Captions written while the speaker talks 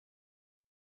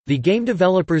The Game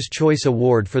Developers Choice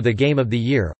Award for the Game of the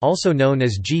Year, also known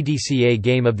as GDCA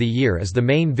Game of the Year, is the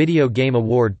main video game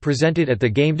award presented at the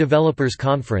Game Developers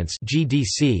Conference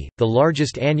 (GDC), the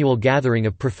largest annual gathering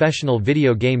of professional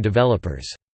video game developers.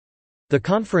 The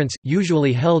conference,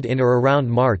 usually held in or around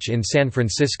March in San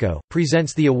Francisco,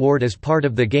 presents the award as part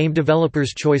of the Game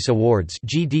Developers Choice Awards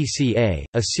 (GDCA),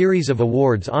 a series of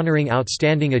awards honoring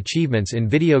outstanding achievements in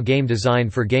video game design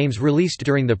for games released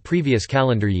during the previous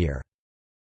calendar year.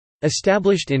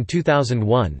 Established in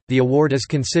 2001, the award is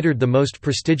considered the most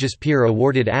prestigious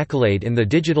peer-awarded accolade in the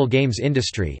digital games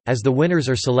industry, as the winners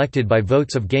are selected by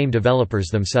votes of game developers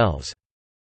themselves.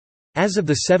 As of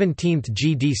the 17th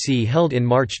GDC held in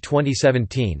March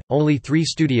 2017, only 3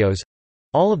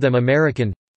 studios—all of them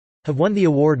American—have won the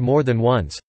award more than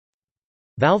once.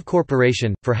 Valve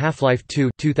Corporation, for Half-Life 2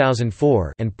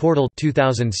 2004 and Portal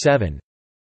 2007.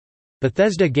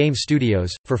 Bethesda Game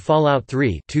Studios, for Fallout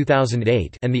 3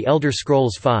 2008 and The Elder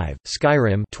Scrolls V: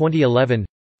 Skyrim 2011.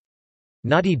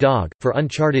 Naughty Dog, for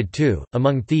Uncharted 2,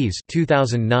 Among Thieves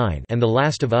 2009 and The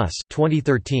Last of Us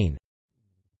 2013.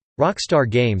 Rockstar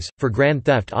Games, for Grand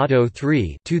Theft Auto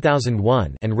 3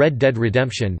 2001 and Red Dead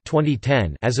Redemption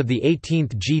 2010. As of the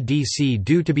 18th GDC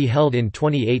due to be held in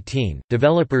 2018,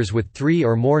 developers with 3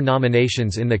 or more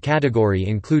nominations in the category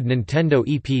include Nintendo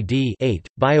EPD 8,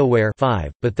 BioWare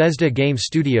 5, Bethesda Game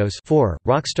Studios 4,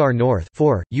 Rockstar North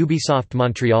 4, Ubisoft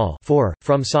Montreal 4,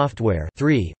 From Software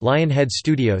 3, Lionhead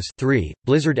Studios 3,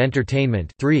 Blizzard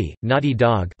Entertainment 3, Naughty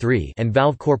Dog 3, and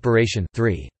Valve Corporation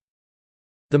 3.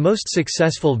 The most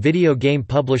successful video game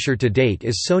publisher to date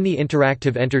is Sony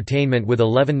Interactive Entertainment with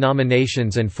 11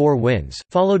 nominations and 4 wins,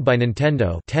 followed by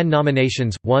Nintendo 10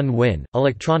 nominations, 1 win,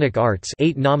 Electronic Arts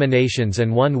 8 nominations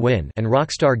and 1 win, and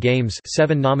Rockstar Games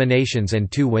 7 nominations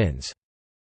and 2 wins.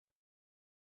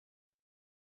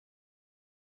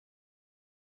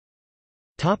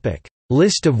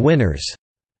 List of winners.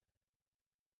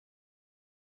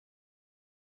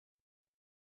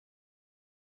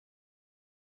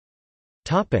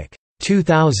 Topic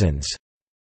 2000s.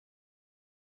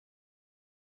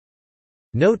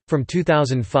 Note, from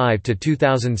 2005 to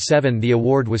 2007 the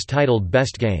award was titled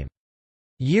Best Game.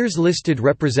 Years listed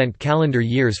represent calendar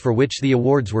years for which the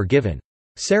awards were given.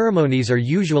 Ceremonies are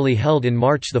usually held in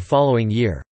March the following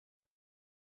year.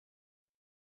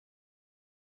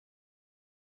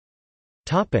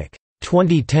 Topic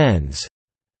 2010s.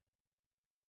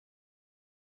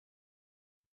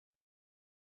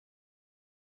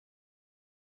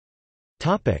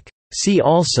 See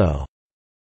also: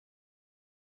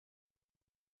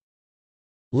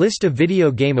 List of video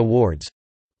game awards,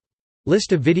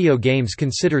 List of video games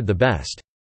considered the best.